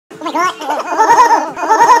What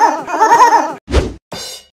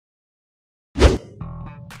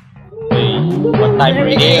time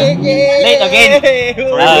already? Late again.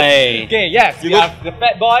 Hi. Okay, yes, we are the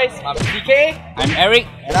Fat Boys. I'm CK. I'm Eric.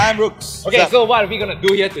 And I'm Brooks. Okay, so what are we gonna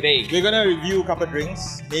do here today? We're gonna review a couple of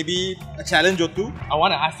drinks, maybe a challenge or two. I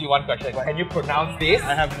want to ask you one question. Can you pronounce this?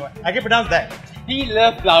 I can pronounce that. We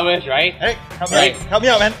love flowers, right? Hey, help me out. Help me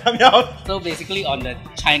out, man. Help me out. So basically on the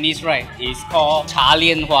Chinese, right, it's called Cha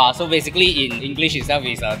Lian Hua. So basically in English itself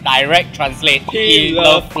is a direct translate. He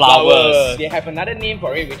love flowers. They have another name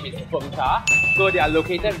for it, which is Feng Cha. So they are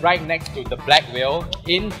located right next to the Black Whale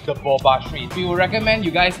in the Boba Street. We would recommend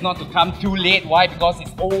you guys not to come too late. Why? Because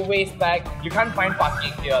it's always packed. You can't find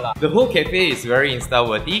parking here lah. The whole cafe is very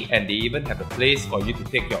Insta-worthy and they even have a place for you to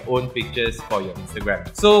take your own pictures for your Instagram.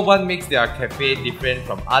 So what makes their cafe different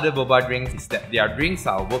from other boba drinks is that their drinks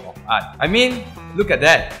are a work of art. I mean, look at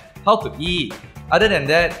that! How to eat! Other than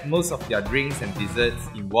that, most of their drinks and desserts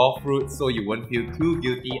involve fruit, so you won't feel too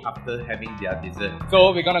guilty after having their dessert.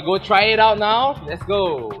 So we're gonna go try it out now. Let's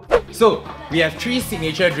go! So, we have 3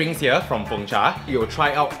 signature drinks here from Feng Cha. We will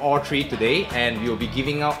try out all 3 today and we will be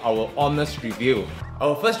giving out our honest review.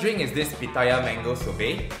 Our first drink is this Pitaya Mango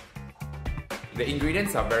Sorbet. The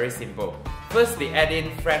ingredients are very simple. First, they add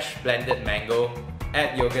in fresh blended mango,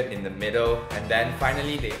 add yogurt in the middle, and then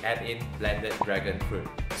finally they add in blended dragon fruit.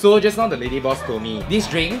 So just now the lady boss told me, this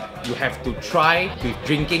drink, you have to try with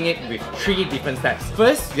drinking it with 3 different steps.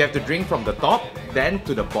 First, you have to drink from the top, then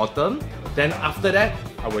to the bottom, then after that,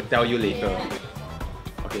 I will tell you later.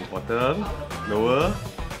 Okay, bottom, lower,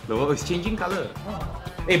 lower, oh, it's changing color.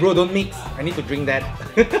 Hey bro, don't mix, I need to drink that.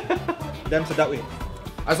 Damn sedap way.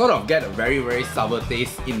 I sort of get a very sour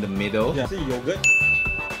taste in the middle. Yeah. See yogurt.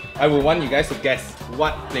 I would want you guys to guess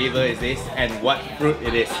what flavor is this and what fruit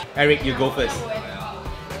it is. Eric, you go first.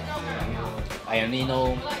 I only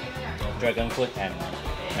know dragon fruit and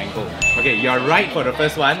mango. Okay, you're right for the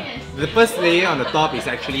first one. The first layer on the top is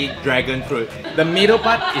actually dragon fruit. The middle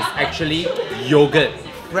part is actually yogurt.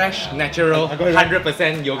 Fresh, natural,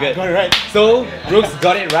 100% yogurt. I got it right. So, Brooks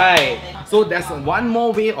got it right. So there's one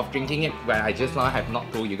more way of drinking it where I just now have not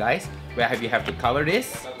told you guys. Where you have to cover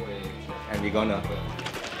this. And we're gonna...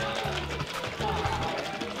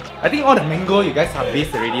 I think all the mango you guys have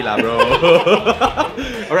this already lah bro.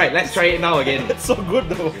 Alright, let's try it now again. It's so good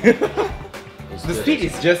though. The sweet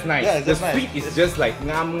is just nice. Yeah, it's the just nice. sweet is just like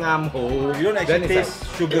ngam ho. You don't actually taste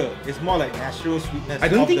like, sugar. It's more like natural sweetness. I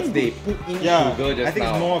don't of think the they fruit. put in Yeah, sugar just now. I think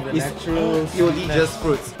it's more of the natural purely sweetness. just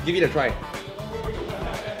fruits. Give it a try.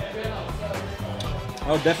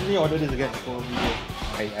 I'll definitely order this again for video.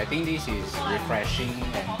 I think this is refreshing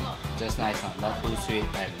and just nice, not too sweet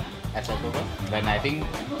and acceptable. When I think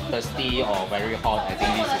thirsty or very hot, I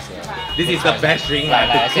think this is the best drink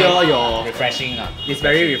like to cure your... refreshing. It's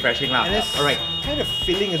very refreshing lah. And it's alright. kind of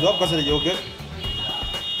filling as well because of the yogurt.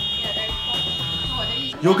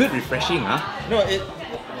 Yogurt refreshing, huh? No,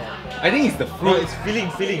 I think it's the fruit. no, it's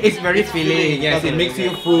filling. It's very filling. Yes, it makes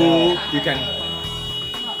you full. Yeah. You can...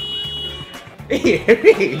 Hey,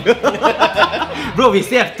 Eric! Bro, we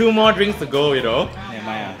still have 2 more drinks to go, you know. Never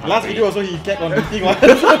mind. Last video also he kept on eating one.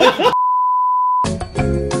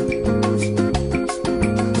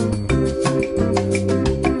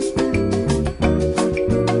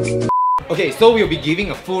 Okay, so we'll be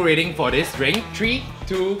giving a full rating for this drink. 3,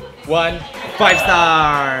 2, 1, 5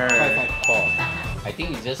 star! 4. I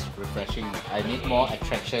think it's just refreshing. I need more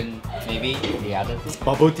attraction, maybe the other two.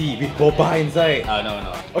 Bubble tea with boba inside.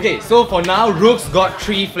 No. Okay, so for now, Rook's got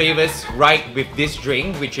 3 flavors right with this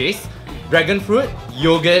drink, which is dragon fruit,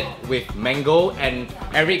 yogurt with mango, and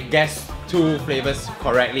Eric guessed 2 flavors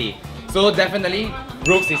correctly. So definitely,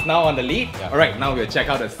 Brooks is now on the lead. Yeah. Alright, now we'll check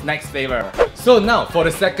out the next flavor. So now, for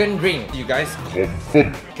the second drink, you guys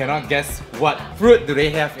cannot guess what fruit do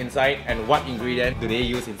they have inside and what ingredient do they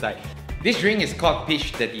use inside. This drink is called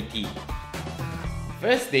Peach Dirty Tea.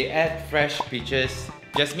 First, they add fresh peaches,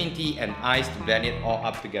 jasmine tea and ice to blend it all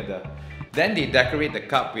up together. Then they decorate the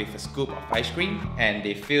cup with a scoop of ice cream and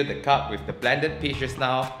they fill the cup with the blended peaches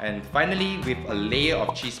now, and finally with a layer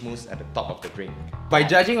of cheese mousse at the top of the drink. By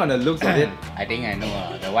judging on the looks of it, I think I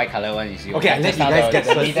know the white color one is yogurt. okay, I'll let you guys guess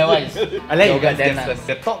first. The middle one is I'll let you yogurt, guys then guess first.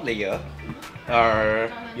 The top layer are...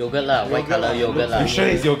 yogurt lah, white color yogurt lah. You sure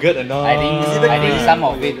it's yogurt or not? I think some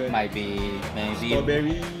of it might be maybe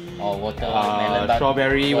Strawberry or watermelon. But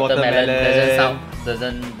strawberry, watermelon.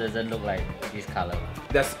 Doesn't look like this color.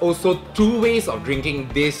 There's also 2 ways of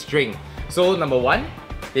drinking this drink. So number 1,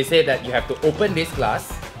 they say that you have to open this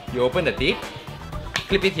glass, you open the tip,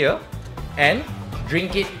 clip it here, and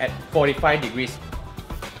drink it at 45 degrees.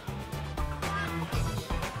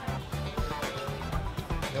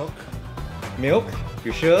 Milk. Milk?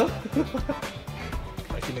 You sure?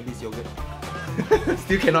 Actually, maybe it's yogurt.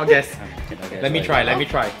 Still cannot guess. Cannot guess Let me what try, it let me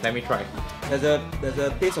try, let me try. There's a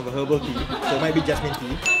taste of a herbal tea, so it might be jasmine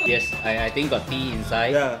tea. is. Yes, I think got tea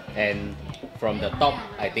inside. Yeah. And from the top,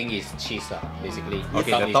 I think is cheese, basically.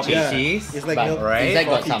 Okay, the top is cheese. It's like But milk. Alright. inside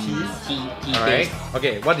got Frothy some cheese. tea Alright. taste.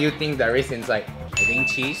 Okay, what do you think there is inside? I think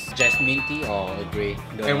cheese, jasmine tea or Earl Grey.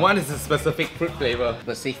 Don't And know. what is the specific fruit flavor?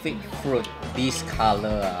 Specific fruit, this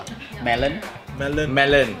color, melon. Melon.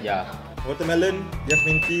 Melon. Yeah. Watermelon,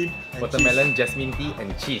 jasmine tea, and Watermelon, jasmine tea,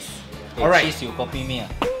 and cheese. Hey, Alright. cheese, you copy me.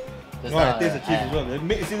 cheese. No, I taste the cheese as well.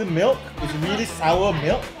 It's either milk, it's really sour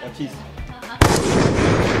milk, or cheese.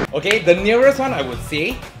 Okay, the nearest one I would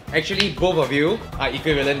say, actually both of you are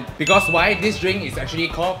equivalent. Because why? This drink is actually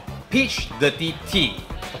called peach dirty tea.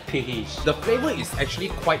 Peach. The flavor is actually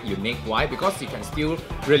quite unique. Why? Because you can still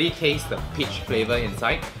really taste the peach flavor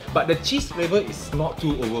inside, but the cheese flavor is not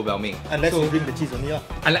too overwhelming. Unless So- you drink the cheese only.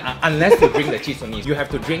 Unless you drink the cheese only. You have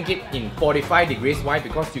to drink it in 45 degrees. Why?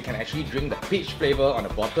 Because you can actually drink the peach flavor on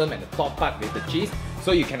the bottom and the top part with the cheese.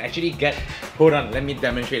 So you can actually get... Hold on, let me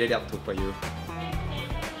demonstrate it out for you.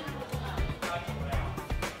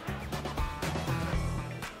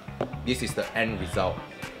 This is the end result.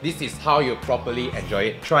 This is how you properly enjoy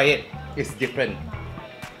it. Try it. It's different.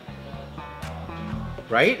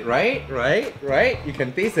 Right? Right? Right? Right? You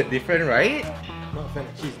can taste the difference, right? Not a fan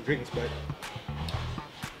of cheese drinks, but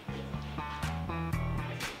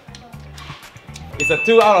It's a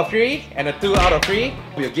 2 out of 3 and a 2 out of 3.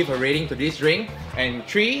 We'll give a rating to this drink. And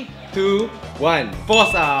 3, 2, 1. 4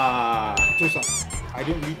 star! too sour. I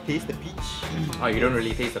don't really taste the peach. Oh, you don't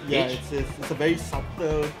really taste the Yeah, peach? it's a very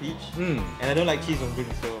subtle peach. Mm. And I don't like cheese on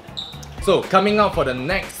drinks, so So, coming up for the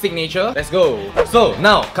next signature, let's go. So,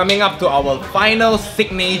 now, coming up to our final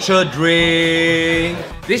signature drink.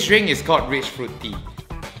 This drink is called Rich Fruit Tea.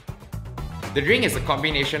 The drink is a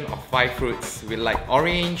combination of 5 fruits with like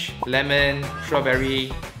orange, lemon,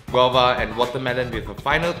 strawberry, guava and watermelon with a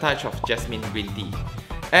final touch of jasmine green tea.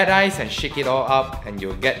 Add ice and shake it all up and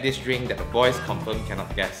you'll get this drink that the boys confirm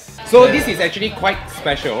cannot guess. So this is actually quite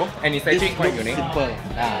special and it's actually this quite looks unique. simple.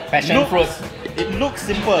 Passion Look- fruit. It looks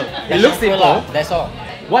simple. It looks Passion fruit simple. lah, that's all.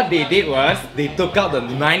 What they did was, they took out the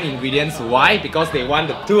 9 ingredients. Why? Because they want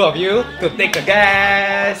the 2 of you to take a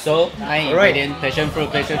guess. So, I Alright. ingredient passion fruit,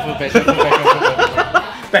 passion fruit, passion fruit, passion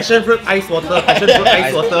fruit. Passion fruit, ice water, passion fruit,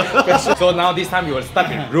 ice water. So now this time we will start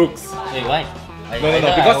with Rooks. Wait, why?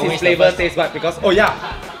 No, because his flavor tastes bad. Because, oh yeah,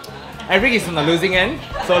 Eric is on the losing end.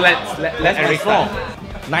 So let Eric start.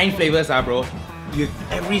 9 flavors, bro.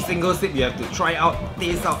 Every single sip you have to try out,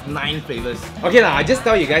 taste out 9 flavors. Okay I just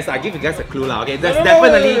tell you guys, I give you guys a clue lah. Okay, there's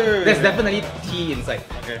definitely tea inside.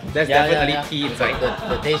 Okay, there's definitely tea inside.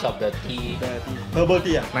 The taste of the tea. Herbal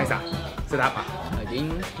tea. Nice sedap I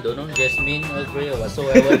think, don't know, jasmine, Earl Grey or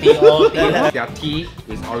whatsoever tea, all tea. Their tea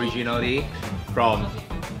is originally from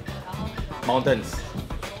mountains.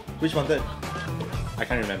 Which mountain? I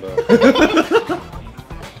can't remember.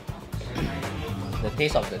 The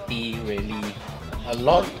taste of the tea really, a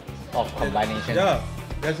lot of combination. Yeah,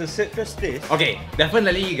 there's a citrus taste. Okay,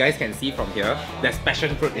 definitely you guys can see from here, there's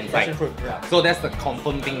passion fruit inside. Passion fruit, yeah. So that's the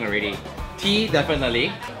confirmed thing already. Tea,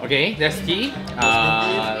 definitely. Okay, there's tea.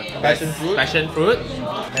 Passion fruit. Passion fruit.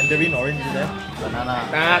 Mandarin orange is there. Banana,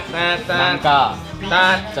 Tat, tat, tat, nangka,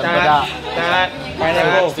 tat, cempedak, tat,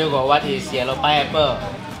 Pineapple. still got what is yellow pineapple,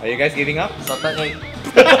 Are you guys giving up? salted egg.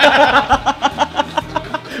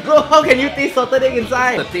 Bro, how can you taste salted egg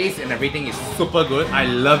inside? The taste and everything is super good. I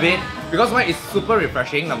love it. Because why? It's super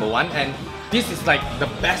refreshing, number one. And this is like the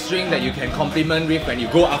best drink that you can complement with when you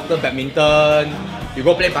go after badminton, you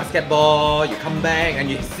go play basketball, you come back and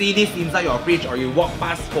you see this inside your fridge or you walk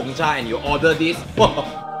past Feng Cha and you order this. Whoa.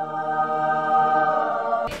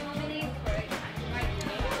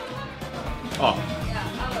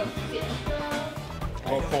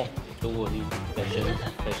 Oh, Four. Two only,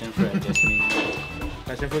 passion fruit and jasmine.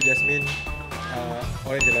 Passion fruit, jasmine,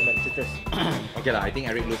 orange and lemon, citrus. okay lah, I think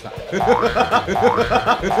Eric lose lah.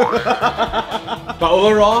 But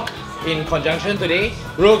overall, in conjunction today,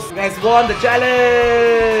 Rooks has won the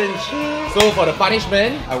challenge! So for the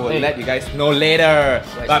punishment, I will let you guys know later.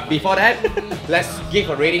 But before that, let's give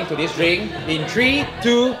a rating to this drink in 3,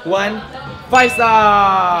 2, 1, 5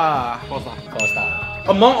 star! 4 star.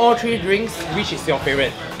 Among all 3 drinks, which is your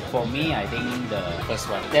favorite? For me, I think the first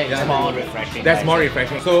one. That is more refreshing. That's more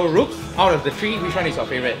refreshing. So Rooks, out of the 3, which one is your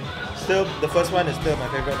favorite? Still, the first one is still my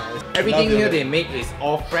favorite. Everything Love here it. they make is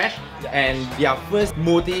all fresh, and their first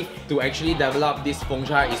motive to actually develop this Feng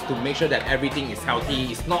Cha is to make sure that everything is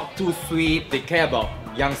healthy, it's not too sweet. They care about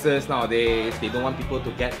youngsters nowadays, they don't want people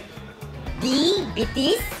to get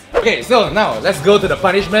diabetes. Okay, so now let's go to the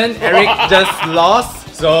punishment. Eric just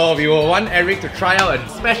lost, so we will want Eric to try out a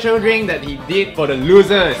special drink that he did for the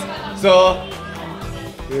losers. So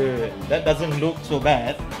That doesn't look so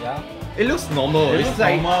bad. Yeah. it looks normal. It It's looks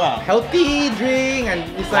like normal lah. healthy drink, and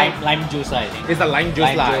it's like Lime juice, I think. it's a lime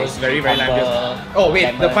juice Lime lah. juice, It's very lime juice. cucumber, Oh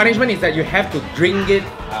wait, the lemon. punishment is that you have to drink it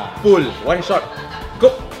Ah. full, one shot.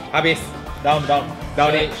 Go, habis. Down.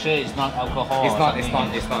 Down it. Sure, it's not alcohol. It's or not.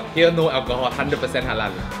 something. It's not. Here no alcohol. 100%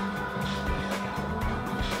 halal.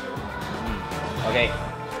 Okay.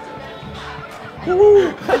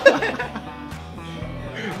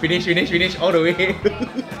 Finish all the way.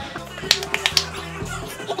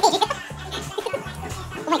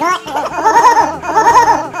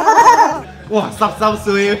 Wow, sub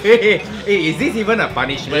suay. Hey, is this even a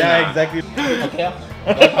punishment? Yeah, ah? exactly. Okay.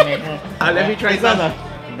 No punishment. Let me try This one, some.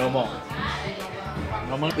 No more.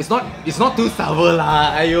 It's not too sour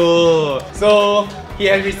lah. Ayo. So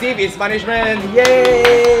he has received his punishment.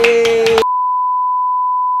 Yay!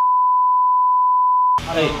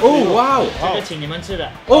 Oh wow. 这个请你们吃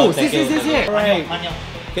的。 Oh, thank you. 谢谢。慢用。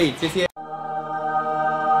可以，谢谢。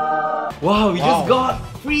Wow, we just got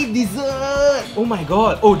free dessert! Oh my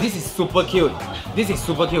god! Oh, this is super cute. This is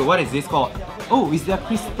super cute. What is this called? Oh, it's their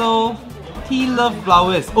crystal tea love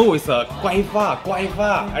flowers. Oh, it's a guai fa.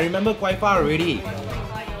 I remember guai fa already.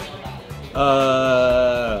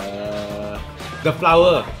 The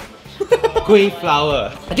flower. Gui flower.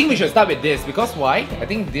 I think we should start with this because why? I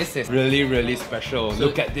think this is really special. So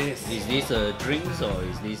Look at this. Is this a drinks or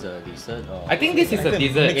is this a dessert? Or I think this is a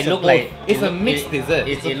dessert. it look like it's a mixed dessert.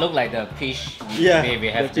 It look like the peach Yeah, we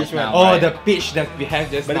have the just peach one. now. Oh, right? the peach that we have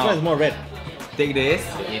just But this now. one is more red. Take this.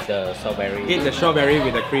 Eat the strawberry. Eat the strawberry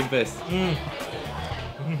with the cream first. I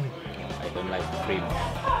don't like cream.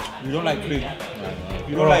 You don't like cream.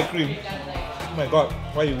 You don't like cream. Oh my god,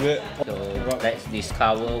 why you weird? So let's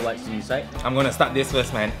discover what's inside. I'm gonna start this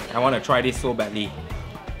first, man. I want to try this so badly.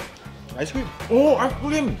 Ice cream. Oh, ice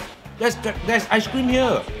cream! There's ice cream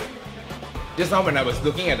here. Just now when I was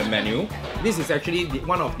looking at the menu, this is actually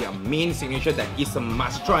one of their main signature that is a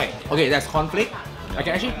must try. Okay, that's cornflake. I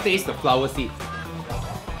can actually taste the flower seed.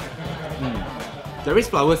 There is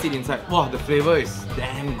flower seed inside. Wow, the flavor is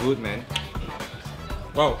damn good, man.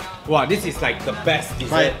 Wow, this is like the best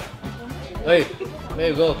dessert. Hey, there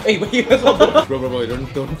you go. Hey, wait, bro,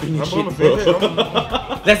 don't finish it, bro.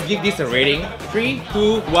 Let's give this a rating. 3,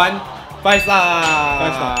 2, 1, 5 star.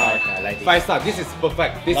 5 star. I like it. 5 star. This is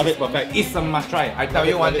perfect. This Love is it. perfect. It's a must try. I tell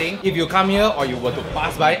you one thing. If you come here or you were to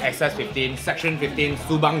pass by Access 15, Section 15,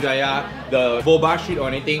 Subang Jaya, the boba street or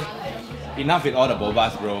anything, enough with all the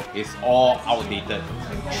bobas, bro. It's all outdated.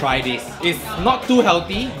 Try this. It's not too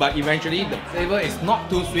healthy, but eventually the flavor is not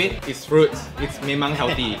too sweet. It's fruits. It's memang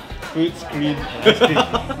healthy. Fruits, cream, ice cream.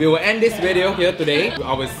 We will end this video here today.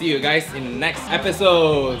 I will see you guys in the next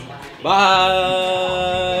episode.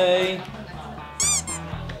 Bye!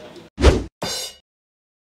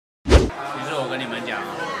 其实我跟你们讲，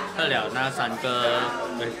喝了那3个。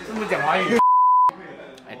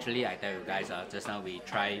Actually, I tell you guys, just now we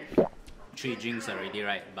try 3 drinks already,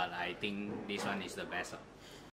 right? But I think this one is the best.